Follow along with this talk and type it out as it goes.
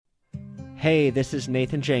Hey, this is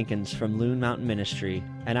Nathan Jenkins from Loon Mountain Ministry,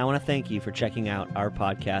 and I want to thank you for checking out our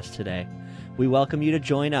podcast today. We welcome you to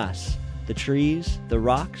join us, the trees, the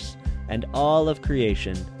rocks, and all of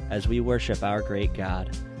creation as we worship our great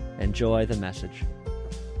God. Enjoy the message.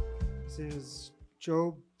 This is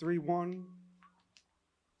Job 3:1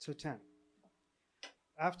 to 10.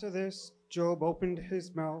 After this, Job opened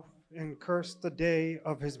his mouth and cursed the day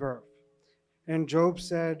of his birth. And Job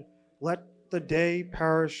said, "Let the day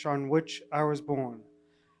perish on which I was born,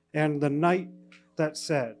 and the night that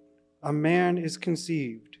said, a man is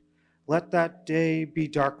conceived. Let that day be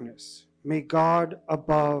darkness. May God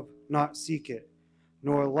above not seek it,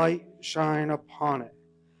 nor light shine upon it.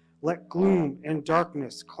 Let gloom and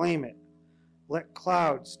darkness claim it. Let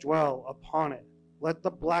clouds dwell upon it. Let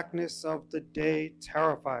the blackness of the day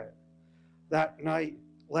terrify it. That night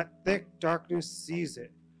let thick darkness seize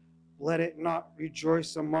it. Let it not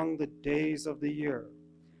rejoice among the days of the year.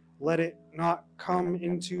 Let it not come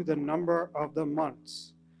into the number of the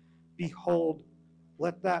months. Behold,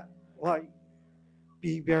 let that light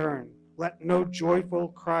be barren. Let no joyful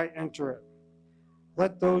cry enter it.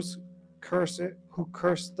 Let those curse it who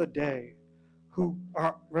curse the day, who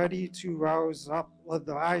are ready to rouse up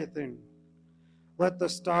Leviathan. Let the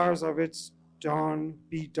stars of its dawn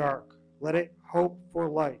be dark. Let it hope for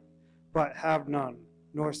light, but have none,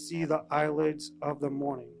 nor see the eyelids of the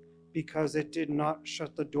morning, because it did not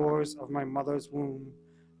shut the doors of my mother's womb,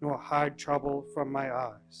 nor hide trouble from my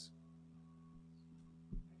eyes."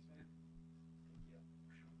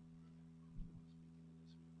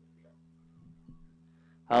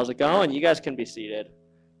 How's it going? You guys can be seated.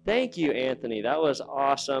 Thank you, Anthony. That was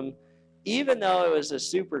awesome. Even though it was a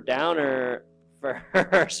super downer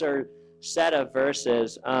verse or set of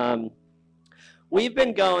verses, we've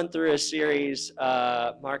been going through a series.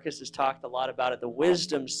 Marcus has talked a lot about it, the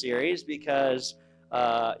Wisdom series, because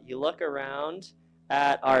you look around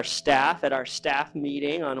at our staff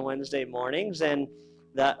meeting on Wednesday mornings, and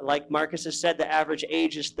that, like Marcus has said, the average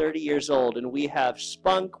age is 30 years old, and we have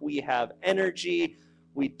spunk, we have energy,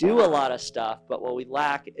 we do a lot of stuff, but what we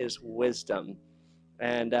lack is wisdom.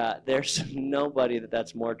 And there's nobody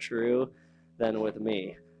that's more true than with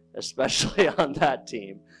me, especially on that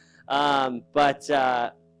team. But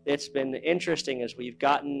it's been interesting as we've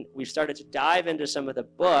started to dive into some of the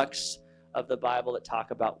books of the Bible that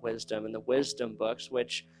talk about wisdom, and the wisdom books,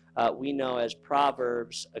 which we know as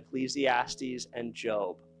Proverbs, Ecclesiastes, and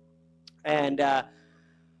Job. And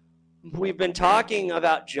we've been talking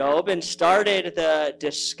about Job and started the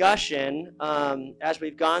discussion as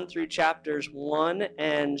we've gone through chapters 1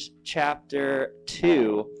 and chapter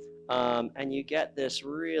 2. And you get this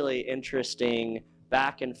really interesting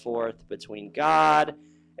back and forth between God,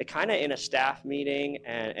 kind of in a staff meeting,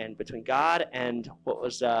 and between God and what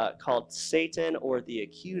was called Satan, or the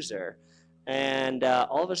accuser. And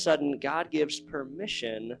all of a sudden, God gives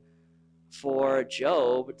permission for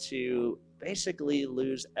Job to basically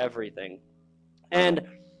lose everything. And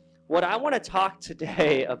what I want to talk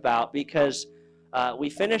today about, because we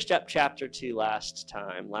finished up chapter 2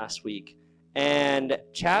 last week, and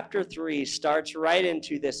chapter 3 starts right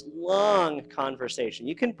into this long conversation.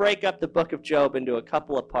 You can break up the book of Job into a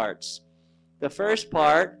couple of parts. The first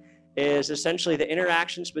part is essentially the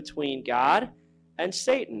interactions between God and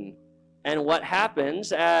Satan, and what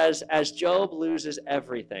happens as Job loses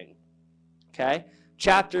everything. Okay?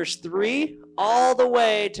 Chapters 3 all the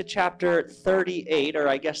way to chapter 38, or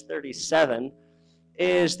I guess 37,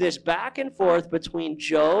 is this back and forth between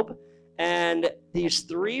Job and these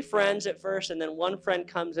three friends at first, and then one friend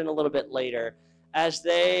comes in a little bit later, as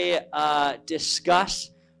they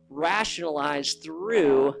discuss, rationalize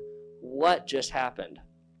through what just happened.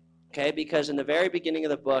 Okay, because in the very beginning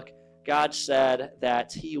of the book, God said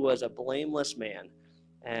that he was a blameless man,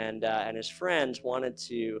 and his friends wanted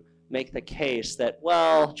to make the case that,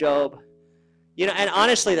 well, Job, and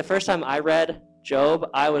honestly, the first time I read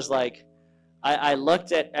Job, I was like, I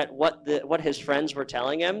looked at what his friends were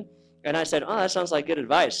telling him, and I said, oh, that sounds like good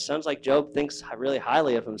advice. Sounds like Job thinks really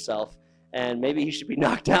highly of himself, and maybe he should be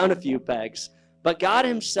knocked down a few pegs. But God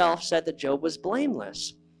himself said that Job was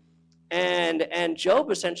blameless. And Job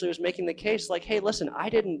essentially was making the case like, hey, listen, I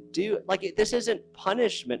didn't do, like, this isn't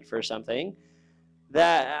punishment for something,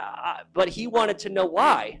 but he wanted to know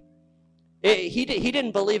why. He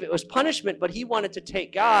didn't believe it was punishment, but he wanted to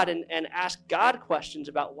take God and ask God questions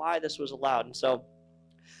about why this was allowed. And so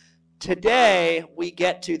today we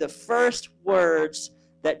get to the first words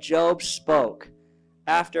that Job spoke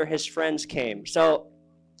after his friends came. So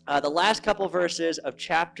the last couple verses of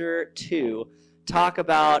chapter 2 talk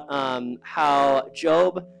about how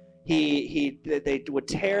Job, they would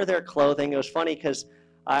tear their clothing. It was funny because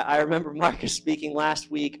I remember Marcus speaking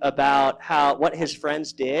last week about what his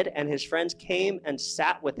friends did, and his friends came and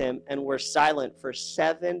sat with him and were silent for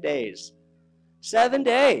 7 days. 7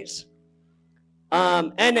 days.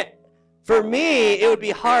 And for me, it would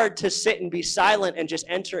be hard to sit and be silent and just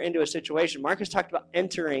enter into a situation. Marcus talked about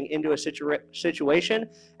entering into a situation,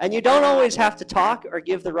 and you don't always have to talk or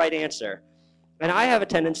give the right answer. And I have a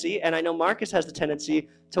tendency, and I know Marcus has the tendency,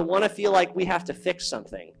 to want to feel like we have to fix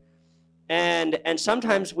something. And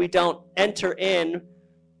sometimes we don't enter in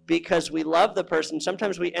because we love the person.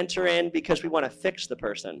 Sometimes we enter in because we want to fix the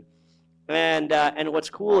person. And what's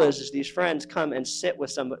cool is these friends come and sit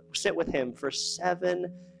with him for 7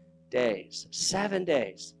 days. 7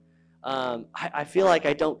 days. I feel like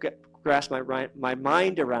I don't grasp my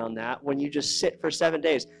mind around that when you just sit for 7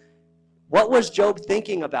 days. What was Job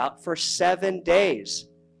thinking about for 7 days?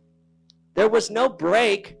 There was no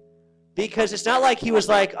break, because it's not like he was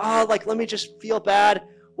like, oh, like, let me just feel bad.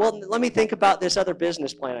 Well, let me think about this other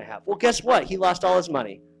business plan I have. Well, guess what? He lost all his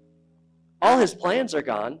money. All his plans are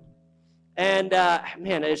gone. And,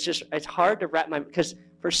 man, it's hard to wrap because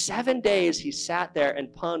for 7 days he sat there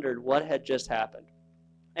and pondered what had just happened.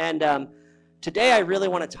 And today I really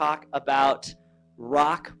want to talk about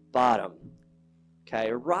rock bottom.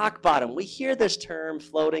 Okay, rock bottom. We hear this term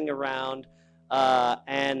floating around,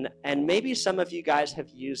 and maybe some of you guys have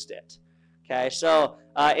used it. Okay, so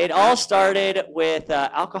it all started with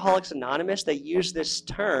Alcoholics Anonymous. They use this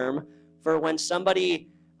term for when somebody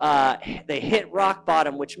they hit rock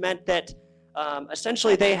bottom, which meant that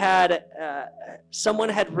essentially they had someone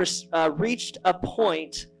had reached a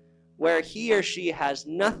point where he or she has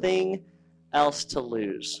nothing else to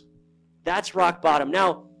lose. That's rock bottom.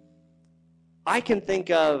 Now, I can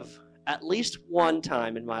think of at least one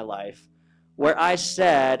time in my life where I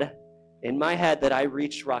said in my head that I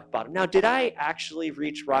reached rock bottom. Now, did I actually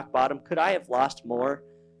reach rock bottom? Could I have lost more?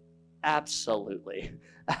 Absolutely.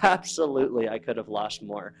 Absolutely, I could have lost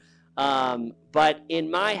more. But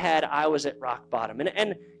in my head, I was at rock bottom.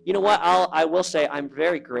 And you know what? I will say I'm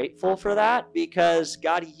very grateful for that, because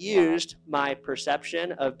God used my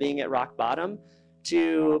perception of being at rock bottom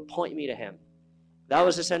to point me to him. That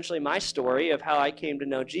was essentially my story of how I came to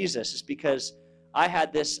know Jesus, is because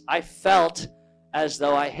I felt as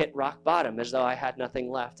though I hit rock bottom, as though I had nothing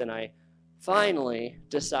left. And I finally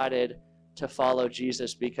decided to follow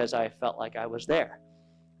Jesus because I felt like I was there.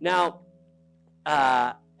 Now,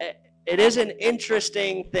 it is an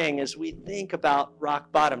interesting thing as we think about rock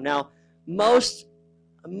bottom. Now, most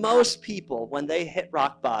people, when they hit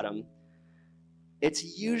rock bottom,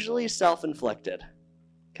 it's usually self-inflicted.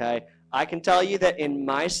 Okay? I can tell you that in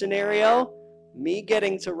my scenario, me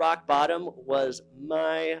getting to rock bottom was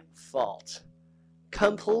my fault.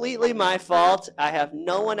 Completely my fault. I have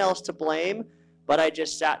no one else to blame, but I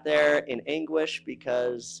just sat there in anguish,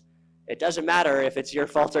 because it doesn't matter if it's your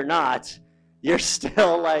fault or not. You're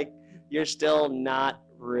still not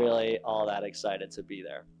really all that excited to be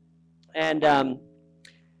there. And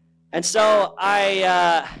so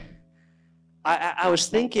I was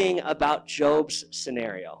thinking about Job's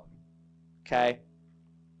scenario. Okay?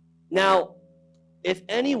 Now, if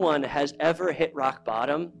anyone has ever hit rock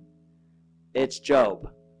bottom, it's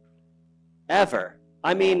Job. Ever.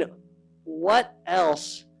 I mean, what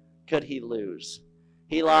else could he lose?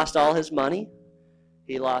 He lost all his money.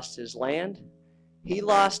 He lost his land. He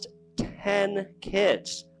lost 10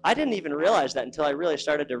 kids. I didn't even realize that until I really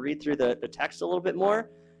started to read through the text a little bit more.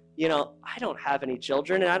 You know, I don't have any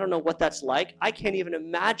children, and I don't know what that's like. I can't even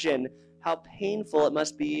imagine how painful it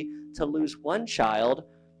must be to lose one child,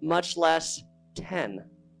 much less 10.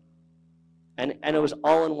 And it was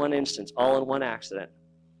all in one instance, all in one accident.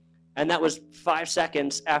 And that was 5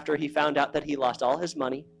 seconds after he found out that he lost all his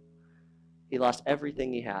money. He lost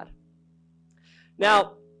everything he had.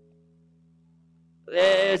 Now,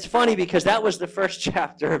 it's funny because that was the first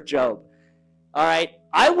chapter of Job. All right,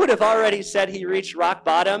 I would have already said he reached rock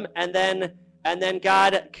bottom, and then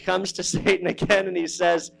God comes to Satan again, and he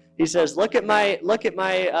says, look at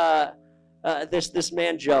this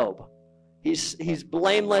man Job. He's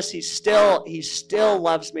blameless. He still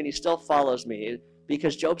loves me, and he still follows me,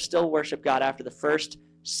 because Job still worshiped God after the first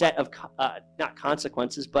set of not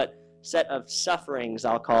consequences, but set of sufferings,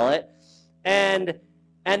 I'll call it. And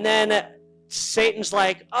then Satan's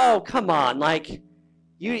like, oh, come on, like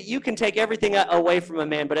you can take everything away from a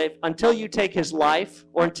man, but until you take his life,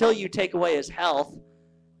 or until you take away his health,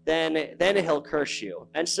 then he'll curse you.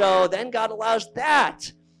 And so then God allows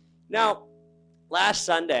that. Now, last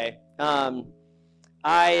Sunday,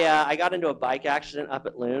 I got into a bike accident up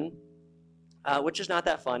at Loon, which is not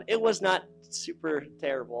that fun. It was not super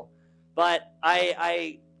terrible, but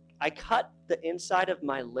I I cut the inside of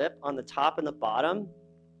my lip on the top and the bottom.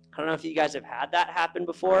 I don't know if you guys have had that happen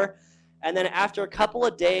before. And then after a couple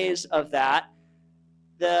of days of that,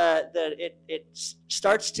 it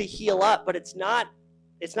starts to heal up, but it's not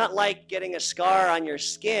like getting a scar on your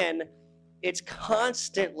skin. It's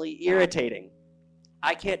constantly irritating.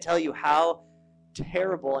 I can't tell you how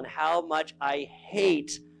terrible and how much I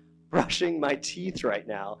hate brushing my teeth right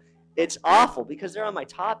now. It's awful because they're on my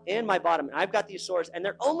top and my bottom, and I've got these sores, and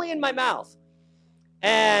they're only in my mouth.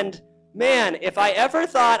 And man, if I ever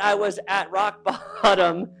thought I was at rock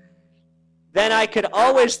bottom, then I could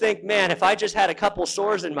always think, man, if I just had a couple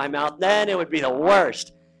sores in my mouth, then it would be the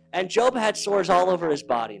worst. And Job had sores all over his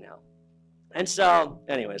body now. And so,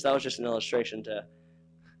 anyways, that was just an illustration to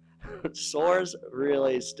sores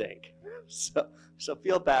really stink. So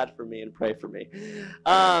feel bad for me and pray for me.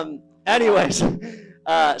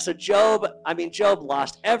 So Job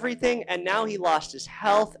lost everything, and now he lost his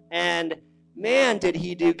health, and man, did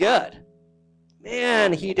he do good.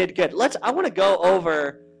 Man, he did good. I want to go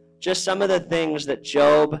over just some of the things that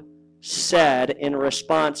Job said in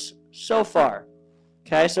response so far.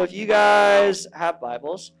 Okay, so if you guys have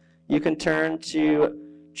Bibles, you can turn to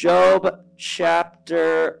Job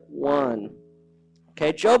chapter 1.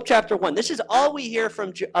 Okay, Job chapter 1. This is all we hear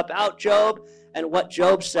about Job and what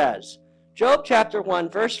Job says. Job chapter 1,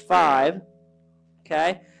 verse 5.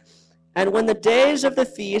 Okay, and when the days of the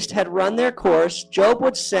feast had run their course, Job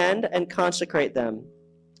would send and consecrate them,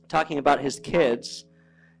 talking about his kids.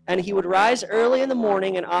 And he would rise early in the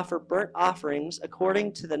morning and offer burnt offerings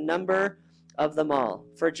according to the number of them all.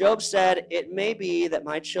 For Job said, "It may be that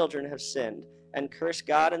my children have sinned and cursed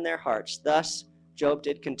God in their hearts." Thus Job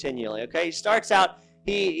did continually. Okay, he starts out,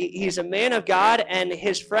 he's a man of God, and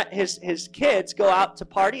his kids go out to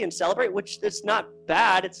party and celebrate, which is not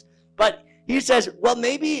bad. But he says, well,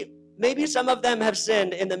 maybe some of them have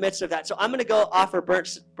sinned in the midst of that. So I'm going to go offer burnt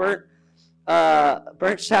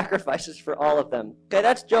sacrifices for all of them. Okay,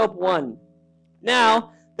 that's Job 1.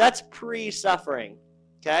 Now, that's pre-suffering.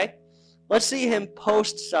 Okay, let's see him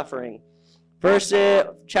post-suffering.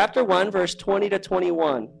 Chapter 1, verse 20 to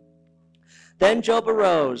 21. Then Job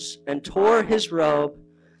arose and tore his robe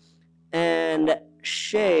and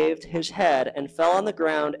shaved his head and fell on the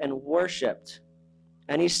ground and worshipped.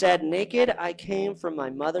 And he said, "Naked I came from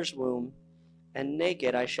my mother's womb, and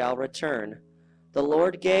naked I shall return. The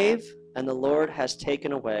Lord gave, and the Lord has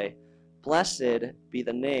taken away. Blessed be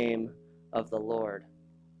the name of the Lord."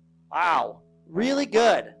 Wow, really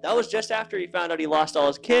good. That was just after he found out he lost all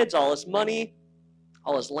his kids, all his money,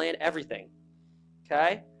 all his land, everything.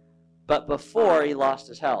 Okay? But before he lost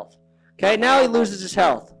his health. Okay, now he loses his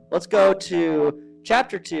health. Let's go to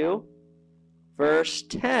chapter 2, verse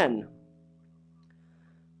 10.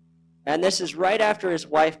 And this is right after his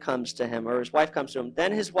wife comes to him, or his wife comes to him.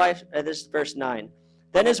 Then his wife, this is verse 9.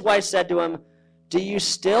 Then his wife said to him, "Do you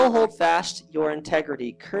still hold fast your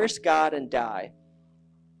integrity? Curse God and die."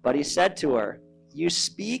 But he said to her, "You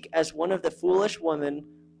speak as one of the foolish women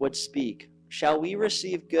would speak. Shall we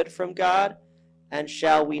receive good from God, and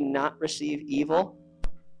shall we not receive evil?"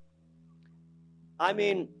 I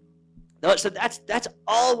mean, so that's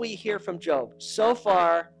all we hear from Job. So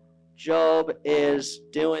far, Job is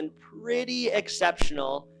doing pretty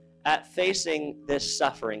exceptional at facing this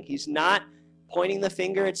suffering. He's not pointing the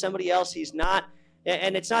finger at somebody else. He's not,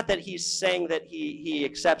 and it's not that he's saying that he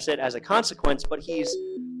accepts it as a consequence, but he's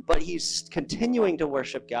continuing to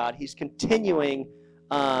worship God. He's continuing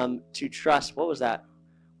to trust. What was that?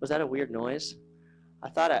 Was that a weird noise? I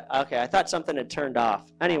thought something had turned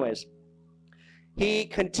off. Anyways, he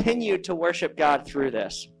continued to worship God through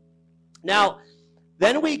this. Now,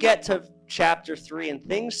 then we get to chapter 3, and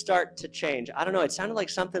things start to change. I don't know, it sounded like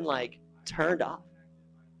something like turned off.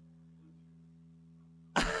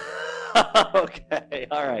 Okay,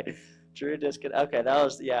 all right. Drew disconnect. Okay, that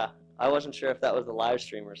was, yeah. I wasn't sure if that was the live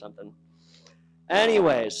stream or something.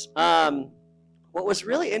 Anyways, what was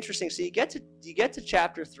really interesting, so you get to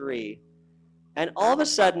chapter 3, and all of a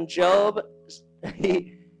sudden Job,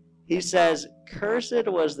 he says, "Cursed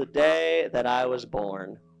was the day that I was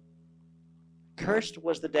born." Cursed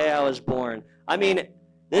was the day I was born. I mean,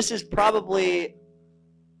 this is probably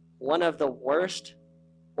one of the worst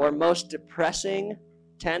or most depressing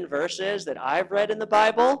 10 verses that I've read in the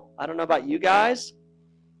Bible. I don't know about you guys.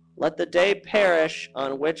 "Let the day perish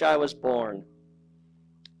on which I was born,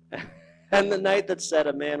 and the night that said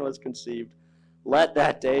a man was conceived. Let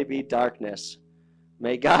that day be darkness.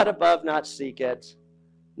 May God above not seek it,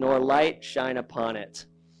 nor light shine upon it."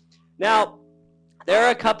 Now, there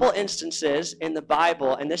are a couple instances in the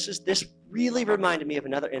Bible, and this really reminded me of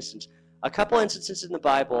another instance. A couple instances in the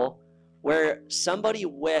Bible where somebody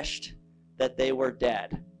wished that they were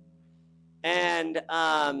dead. And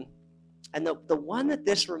the one that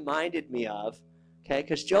this reminded me of, okay,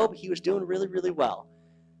 because Job, he was doing really, really well.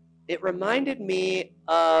 It reminded me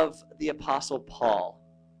of the Apostle Paul.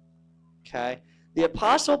 Okay, the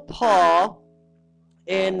Apostle Paul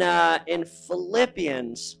in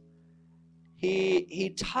Philippians,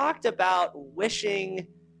 he talked about wishing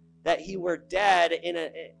that he were dead in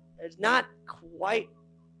a not quite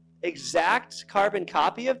exact carbon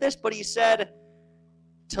copy of this, but he said,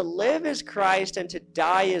 to live is Christ and to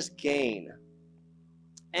die is gain.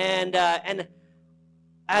 And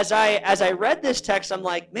as I read this text, I'm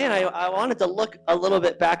like, man, I wanted to look a little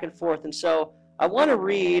bit back and forth. And so I want to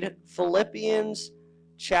read Philippians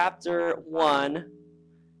chapter 1,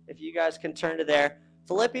 if you guys can turn to there.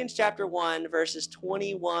 Philippians chapter 1, verses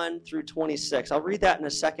 21 through 26. I'll read that in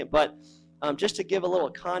a second, but just to give a little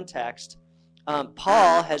context,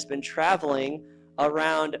 Paul has been traveling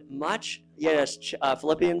around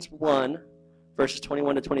Philippians 1, verses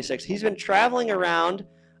 21 to 26. He's been traveling around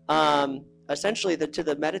essentially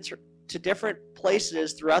to different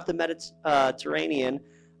places throughout the Mediterranean,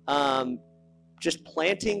 just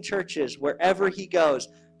planting churches wherever he goes,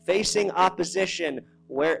 facing opposition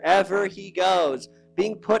wherever he goes,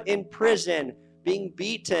 being put in prison, being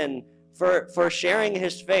beaten for sharing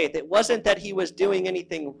his faith. It wasn't that he was doing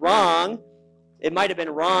anything wrong. It might have been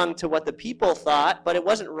wrong to what the people thought, but it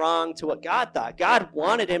wasn't wrong to what God thought. God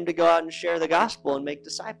wanted him to go out and share the gospel and make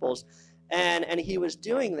disciples. And he was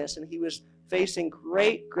doing this, and he was facing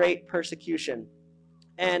great, great persecution.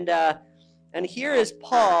 And here is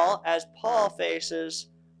Paul, as Paul faces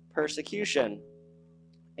persecution.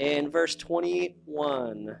 In verse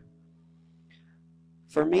 21,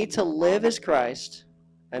 for me to live is Christ,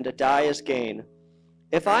 and to die is gain.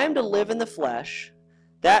 If I am to live in the flesh,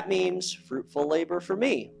 that means fruitful labor for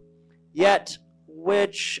me. Yet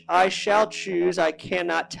which I shall choose I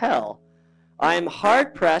cannot tell. I am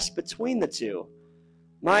hard-pressed between the two.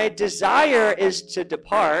 My desire is to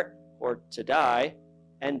depart, or to die,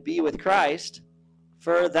 and be with Christ,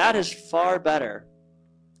 for that is far better.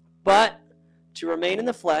 But to remain in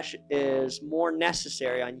the flesh is more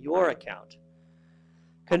necessary on your account.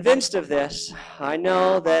 Convinced of this, I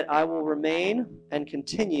know that I will remain and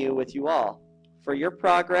continue with you all, for your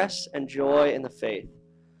progress and joy in the faith,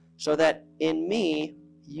 so that in me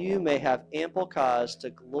you may have ample cause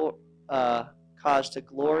to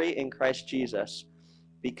glory in Christ Jesus,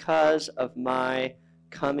 because of my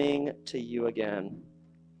coming to you again.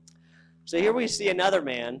 So here we see another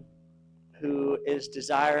man who is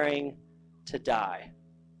desiring to die.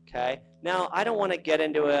 Okay? Now, I don't want to get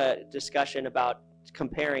into a discussion about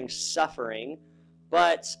comparing suffering,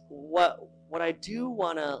 but what I do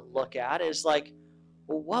want to look at is like,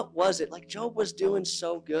 well, what was it? Like, Job was doing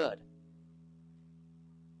so good.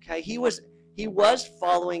 Okay, he was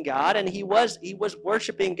following God, and he was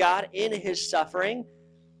worshiping God in his suffering,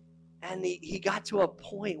 and he got to a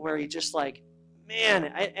point where he just like, man,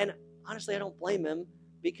 and honestly, I don't blame him,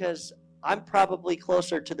 because I'm probably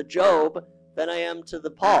closer to the Job than I am to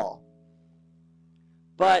the Paul.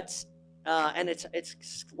 But and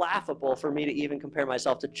it's laughable for me to even compare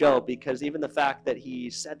myself to Job, because even the fact that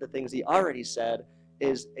he said the things he already said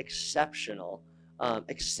is exceptional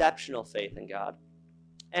faith in God.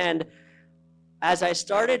 And as I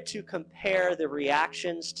started to compare the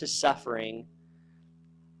reactions to suffering,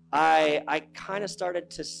 I kind of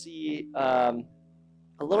started to see a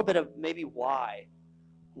little bit of maybe why.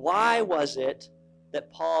 Why was it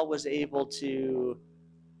that Paul was able to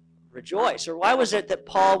rejoice? Or why was it that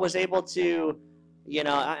Paul was able to,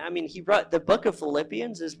 I mean, he wrote the book of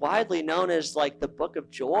Philippians is widely known as like the book of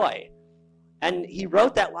joy. And he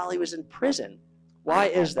wrote that while he was in prison. Why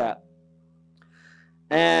is that?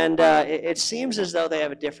 And it seems as though they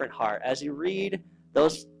have a different heart. As you read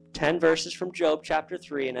those 10 verses from Job chapter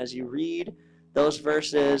 3, and as you read those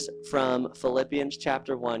verses from Philippians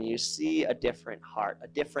chapter 1, you see a different heart, a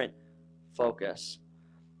different focus.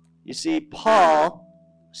 You see, Paul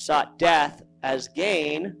sought death as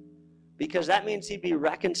gain because that means he'd be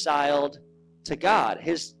reconciled to God.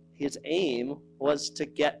 His aim was to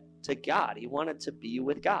get to God. He wanted to be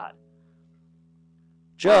with God.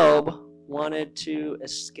 Job wanted to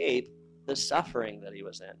escape the suffering that he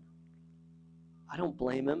was in. I don't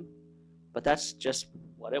blame him, but that's just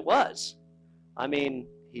what it was. I mean,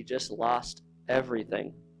 he just lost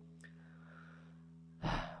everything.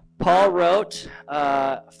 Paul wrote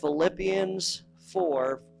Philippians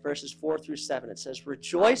 4, verses 4 through 7. It says,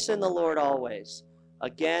 rejoice in the Lord always.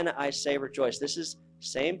 Again, I say rejoice. This is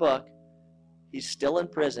same book. He's still in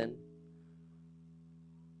prison.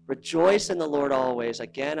 Rejoice in the Lord always.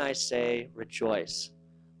 Again, I say, rejoice.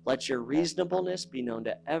 Let your reasonableness be known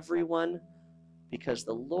to everyone, because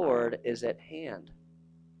the Lord is at hand.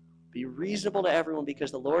 Be reasonable to everyone,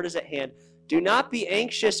 because the Lord is at hand. Do not be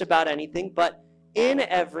anxious about anything, but in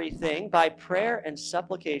everything, by prayer and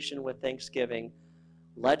supplication with thanksgiving,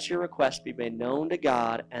 let your requests be made known to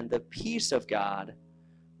God, and the peace of God,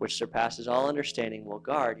 which surpasses all understanding, will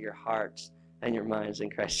guard your hearts and your minds in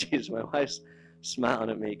Christ Jesus. My wife's smiling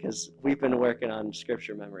at me because we've been working on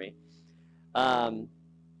scripture memory.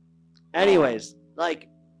 Anyways, like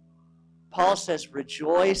Paul says,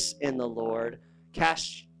 rejoice in the Lord.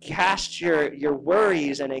 Cast your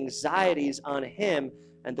worries and anxieties on him,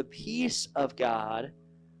 and the peace of God,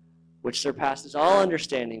 which surpasses all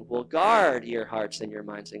understanding, will guard your hearts and your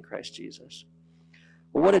minds in Christ Jesus.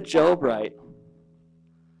 Well, what did Job write?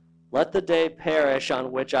 Let the day perish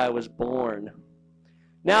on which I was born.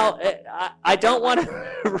 Now, I don't want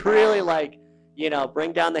to really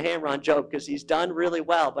bring down the hammer on Job, because he's done really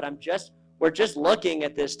well, but we're just looking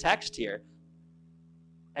at this text here.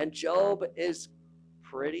 And Job is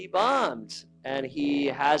pretty bummed, and he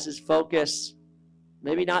has his focus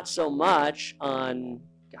maybe not so much on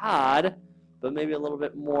God, but maybe a little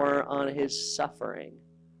bit more on his suffering.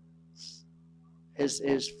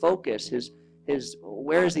 His focus, his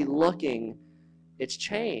where is he looking? It's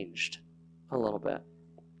changed a little bit.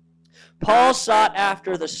 Paul sought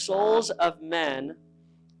after the souls of men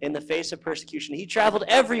in the face of persecution. He traveled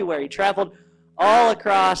everywhere. He traveled all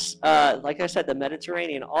across, like I said, the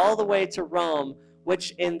Mediterranean, all the way to Rome,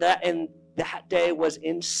 which in that day was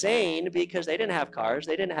insane, because they didn't have cars,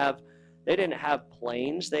 they didn't have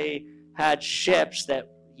planes, they had ships that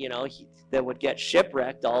that would get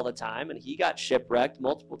shipwrecked all the time, and he got shipwrecked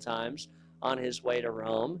multiple times on his way to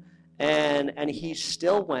Rome, and he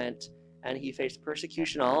still went, and he faced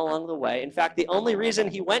persecution all along the way. In fact, the only reason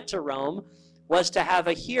he went to Rome was to have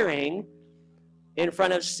a hearing in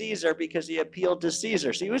front of Caesar, because he appealed to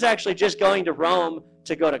Caesar. So he was actually just going to Rome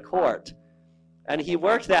to go to court. And he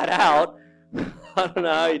worked that out. I don't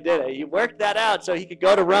know how he did it. He worked that out so he could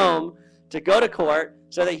go to Rome to go to court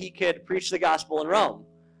so that he could preach the gospel in Rome.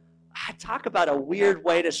 I talk about a weird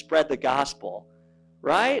way to spread the gospel,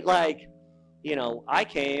 right? I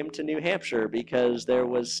came to New Hampshire because there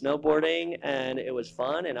was snowboarding and it was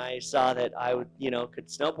fun, and I saw that I could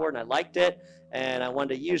snowboard and I liked it and I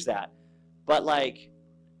wanted to use that. But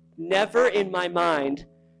never in my mind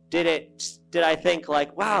did I think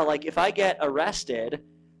wow, if I get arrested,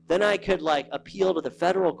 then I could appeal to the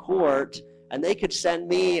federal court and they could send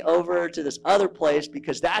me over to this other place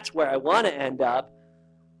because that's where I want to end up.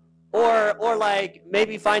 Or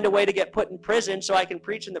maybe find a way to get put in prison so I can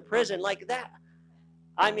preach in the prison like that.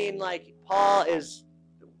 I mean, Paul is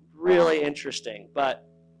really interesting, but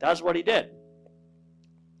that's what he did.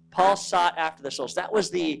 Paul sought after the souls. That was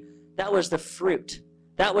the fruit.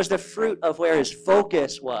 That was the fruit of where his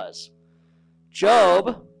focus was.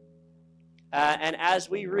 Job, and as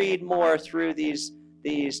we read more through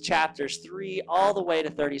these chapters 3 all the way to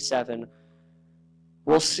 37,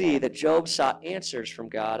 we'll see that Job sought answers from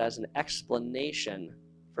God as an explanation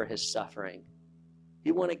for his suffering.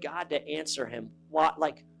 He wanted God to answer him.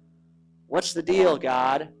 What's the deal,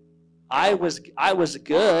 God? I was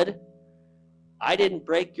good. I didn't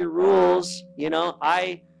break your rules.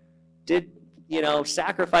 I did,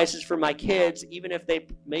 sacrifices for my kids, even if they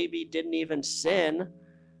maybe didn't even sin,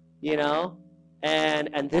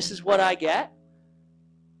 and this is what I get.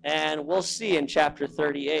 And we'll see in chapter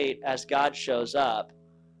 38, as God shows up,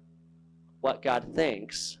 what God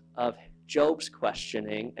thinks of Job's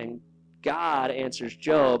questioning, and God answers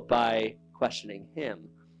Job by questioning him.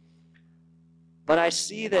 But I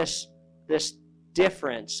see this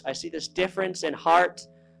difference. I see this difference in heart.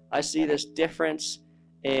 I see this difference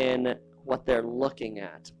in what they're looking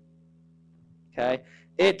at. Okay?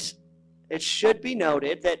 It should be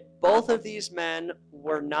noted that both of these men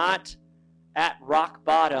were not at rock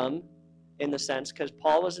bottom, in the sense, because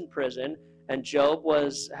Paul was in prison and Job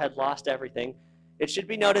had lost everything. It should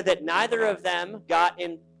be noted that neither of them got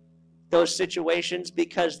in those situations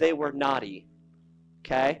because they were naughty.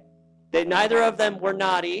 Okay? Neither of them were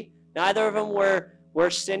naughty. Neither of them were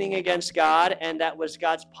sinning against God, and that was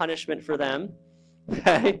God's punishment for them.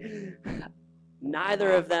 Okay?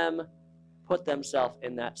 Neither of them put themselves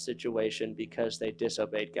in that situation because they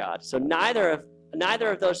disobeyed God. So neither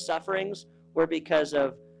of those sufferings were because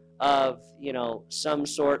of some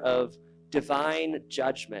sort of divine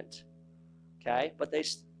judgment. Okay? But they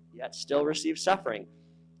yet still receive suffering.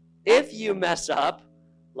 If you mess up,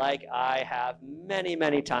 like I have many,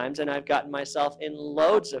 many times, and I've gotten myself in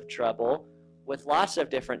loads of trouble with lots of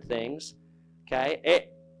different things, okay,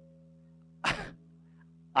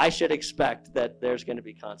 I should expect that there's going to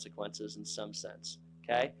be consequences in some sense,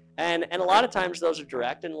 okay? And a lot of times those are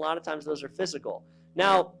direct, and a lot of times those are physical.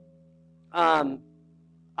 Now,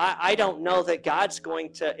 I don't know that God's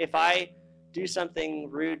going to, if I do something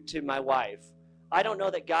rude to my wife, I don't know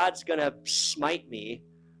that God's going to smite me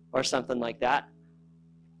or something like that.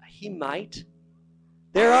 He might.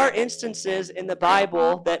 There are instances in the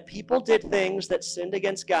Bible that people did things that sinned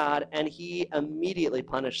against God, and he immediately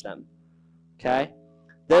punished them, okay?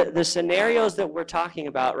 The scenarios that we're talking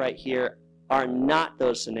about right here are not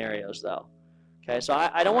those scenarios, though, okay? So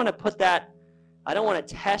I don't want to put that, I don't want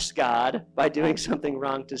to test God by doing something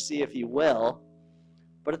wrong to see if he will,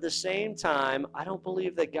 but at the same time, I don't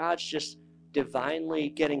believe that God's just divinely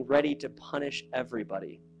getting ready to punish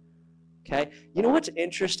everybody, okay? You know what's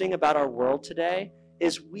interesting about our world today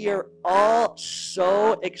is we are all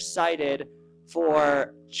so excited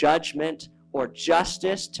for judgment or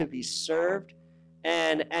justice to be served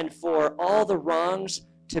and for all the wrongs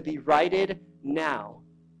to be righted now.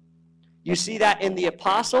 You see that in the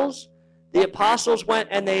apostles. The apostles went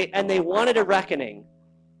and they wanted a reckoning.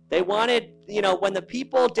 They wanted, when the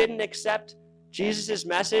people didn't accept Jesus'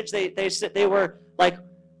 message, they were like,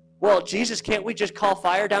 well, Jesus, can't we just call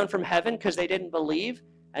fire down from heaven because they didn't believe?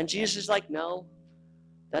 And Jesus is like, no,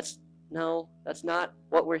 that's not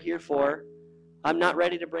what we're here for. I'm not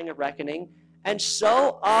ready to bring a reckoning. And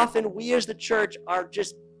so often we as the church are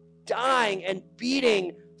just dying and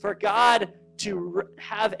beating for God to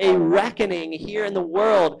have a reckoning here in the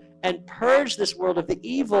world and purge this world of the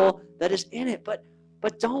evil that is in it. But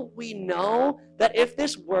don't we know that if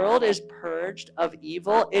this world is purged of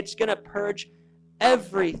evil, it's going to purge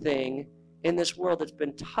everything in this world that's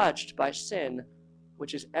been touched by sin,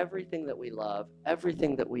 which is everything that we love,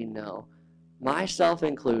 everything that we know, myself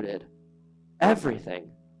included,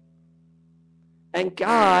 everything. And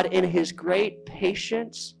God, in his great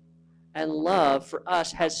patience and love for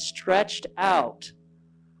us, has stretched out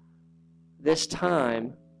this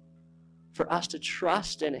time for us to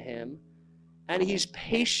trust in him, and he's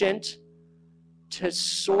patient to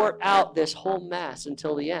sort out this whole mess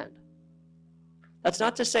until the end. That's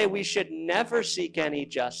not to say we should never seek any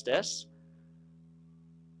justice,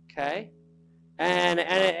 okay? And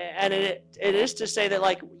it is to say that,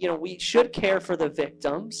 we should care for the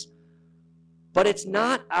victims, but it's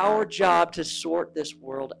not our job to sort this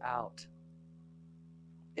world out.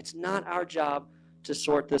 It's not our job to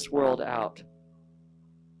sort this world out.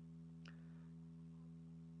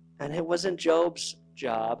 And it wasn't Job's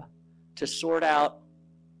job to sort out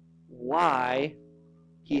why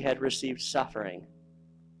he had received suffering.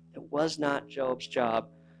 It was not Job's job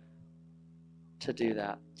to do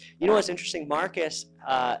that. You know what's interesting? Marcus,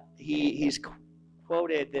 he's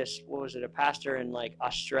quoted this, a pastor in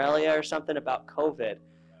Australia or something about COVID.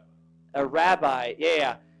 A rabbi,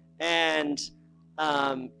 yeah. And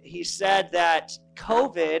he said that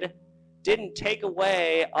COVID didn't take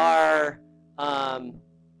away our, our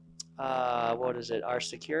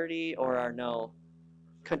security or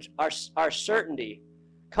our certainty.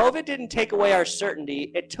 COVID didn't take away our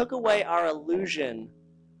certainty. It took away our illusion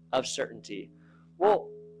of certainty. Well,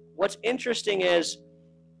 what's interesting is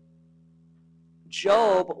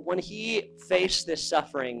Job, when he faced this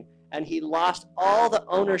suffering and he lost all the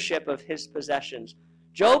ownership of his possessions,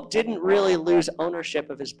 Job didn't really lose ownership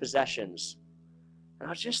of his possessions. And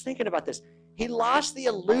I was just thinking about this. He lost the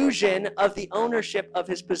illusion of the ownership of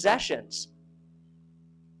his possessions.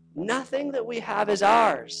 Nothing that we have is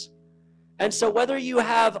ours. And so whether you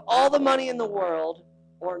have all the money in the world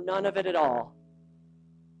or none of it at all,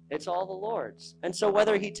 it's all the Lord's. And so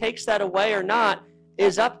whether he takes that away or not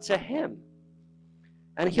is up to him.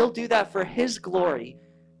 And he'll do that for his glory.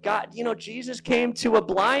 God, Jesus came to a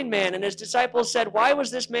blind man, and his disciples said, why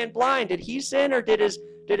was this man blind? Did he sin or did his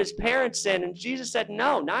parents sin? And Jesus said,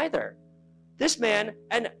 no, neither. This man,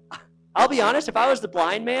 and I'll be honest, if I was the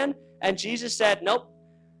blind man and Jesus said, nope,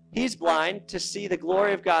 he's blind to see the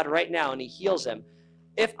glory of God right now, and he heals him.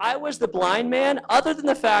 If I was the blind man, other than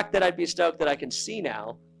the fact that I'd be stoked that I can see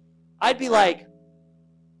now, I'd be like,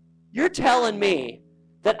 you're telling me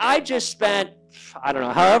that I just spent, I don't know,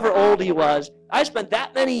 however old he was, I spent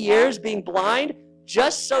that many years being blind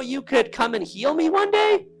just so you could come and heal me one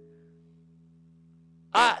day?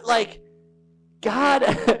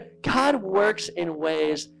 God works in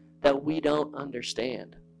ways that we don't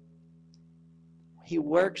understand. He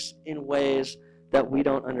works in ways that we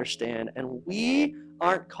don't understand. And we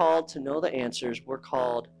aren't called to know the answers. We're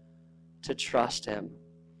called to trust him.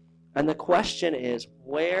 And the question is,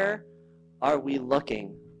 where are we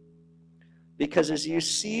looking? Because as you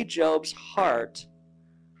see Job's heart,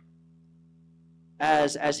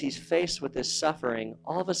 as he's faced with this suffering,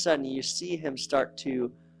 all of a sudden you see him start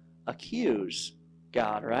to accuse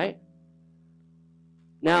God, right?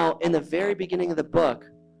 Now, in the very beginning of the book,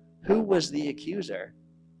 who was the accuser?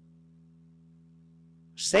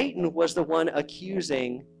 Satan was the one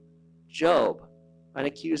accusing Job and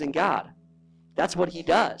accusing God. That's what he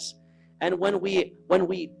does. And when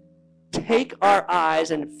we take our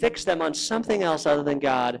eyes and fix them on something else other than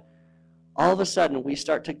God, all of a sudden we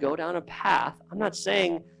start to go down a path. I'm not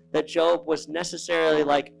saying that Job was necessarily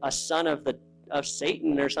like a son of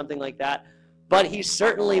Satan or something like that, but he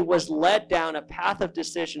certainly was led down a path of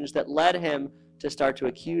decisions that led him to start to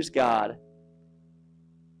accuse God.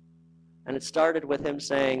 And it started with him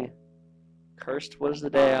saying, "Cursed was the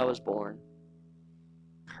day I was born.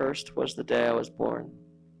 Cursed was the day I was born."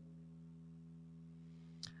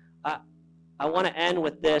 I want to end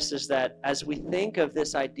with this, is that as we think of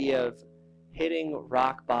this idea of hitting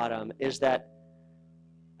rock bottom, is that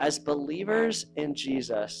as believers in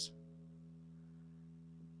Jesus,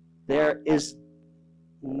 there is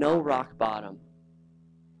no rock bottom.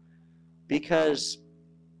 Because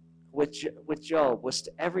with Job,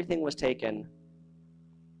 everything was taken,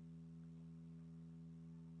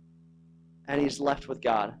 and he's left with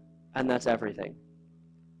God, and that's everything.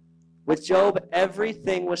 With Job,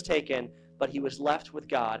 everything was taken, but he was left with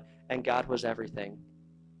God, and God was everything.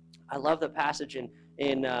 I love the passage in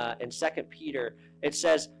 2 Peter. It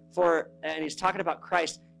says, and he's talking about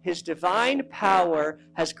Christ, his divine power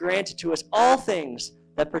has granted to us all things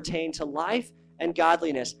that pertain to life and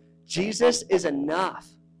godliness. Jesus is enough.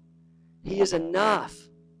 He is enough.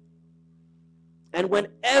 And when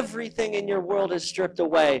everything in your world is stripped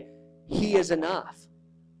away, he is enough.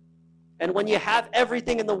 And when you have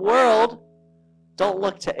everything in the world, don't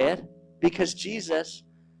look to it, because Jesus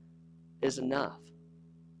is enough.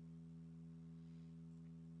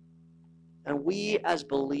 And we as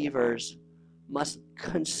believers must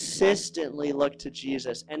consistently look to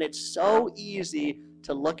Jesus. And it's so easy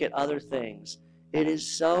to look at other things. It is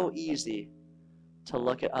so easy to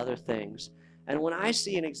look at other things. And when I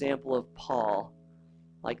see an example of Paul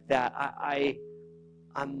like that,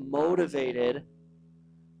 I'm motivated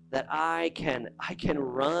that I can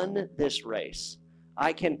run this race.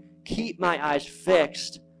 I can keep my eyes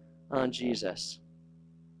fixed on Jesus.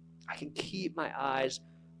 I can keep my eyes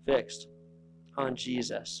fixed on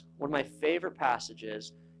Jesus. One of my favorite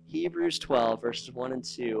passages, Hebrews 12, verses 1 and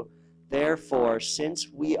 2. Therefore, since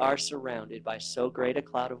we are surrounded by so great a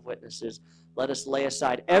cloud of witnesses, let us lay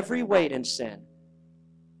aside every weight and sin.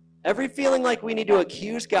 Every feeling like we need to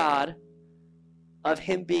accuse God of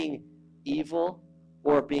him being evil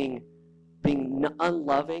or being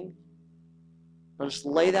unloving. Let us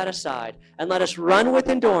lay that aside and let us run with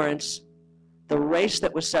endurance the race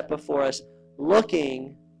that was set before us,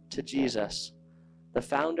 looking to Jesus, the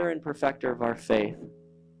founder and perfecter of our faith,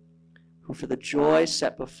 who for the joy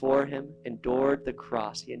set before him endured the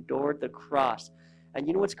cross. He endured the cross. And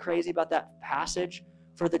you know what's crazy about that passage?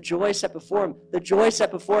 For the joy set before him, the joy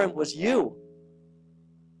set before him was you.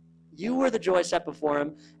 You were the joy set before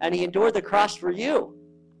him, and he endured the cross for you.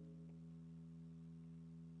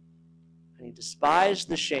 And he despised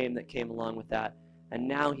the shame that came along with that, and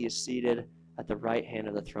now he is seated at the right hand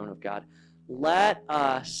of the throne of God. Let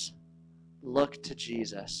us look to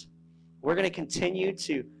Jesus. We're going to continue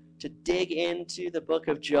to dig into the book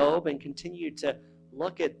of Job and continue to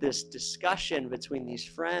look at this discussion between these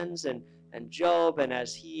friends and Job, and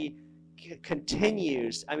as he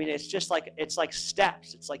continues, I mean, it's like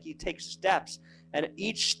steps. It's like he takes steps, and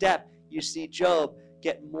each step you see Job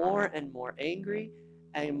get more and more angry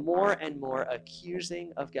and more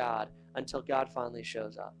accusing of God until God finally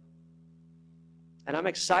shows up. And I'm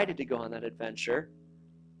excited to go on that adventure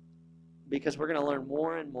because we're going to learn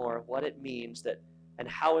more and more what it means and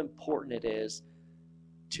how important it is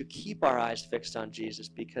to keep our eyes fixed on Jesus,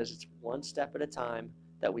 because it's one step at a time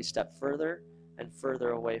that we step further and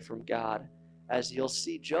further away from God, as you'll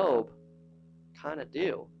see Job kind of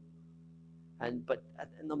do. But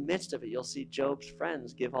in the midst of it, you'll see Job's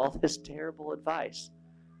friends give all this terrible advice.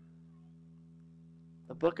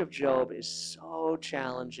 The book of Job is so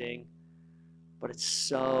challenging, but it's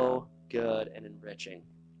so good and enriching.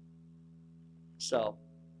 So,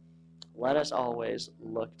 let us always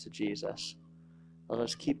look to Jesus. Let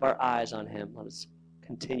us keep our eyes on him. Let us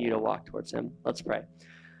continue to walk towards him. Let's pray.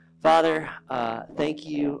 Father, thank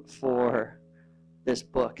you for this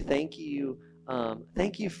book. Thank you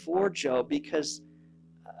for Job, because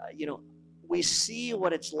we see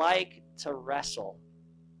what it's like to wrestle.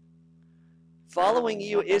 Following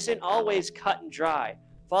you isn't always cut and dry.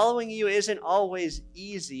 Following you isn't always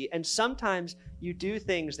easy, and sometimes you do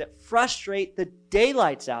things that frustrate the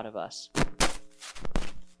daylights out of us.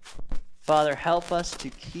 Father, help us to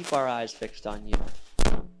keep our eyes fixed on you.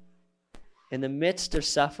 In the midst of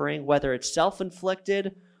suffering, whether it's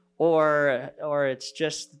self-inflicted or it's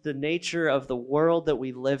just the nature of the world that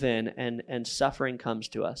we live in, and suffering comes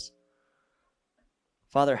to us.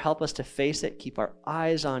 Father, help us to face it, keep our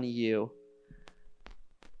eyes on you,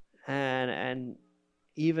 and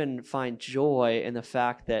even find joy in the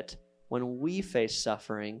fact that when we face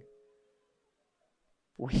suffering,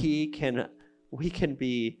 we can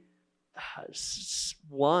be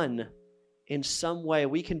one in some way.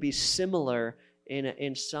 We can be similar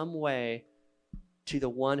in some way to the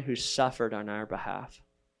one who suffered on our behalf.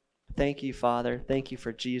 Thank you, Father. Thank you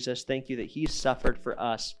for Jesus. Thank you that he suffered for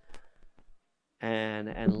us.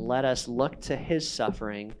 And let us look to his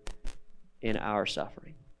suffering in our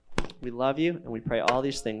suffering. We love you, and we pray all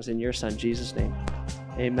these things in your Son, Jesus' name.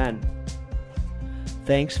 Amen.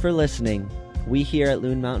 Thanks for listening. We here at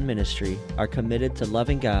Loon Mountain Ministry are committed to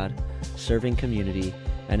loving God, serving community,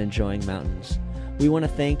 and enjoying mountains. We want to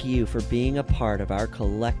thank you for being a part of our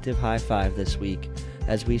collective high five this week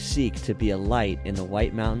as we seek to be a light in the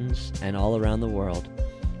White Mountains and all around the world.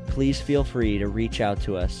 Please feel free to reach out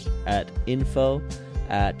to us at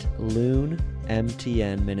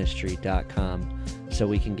info@loonmtnministry.com so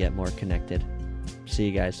we can get more connected. See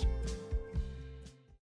you guys.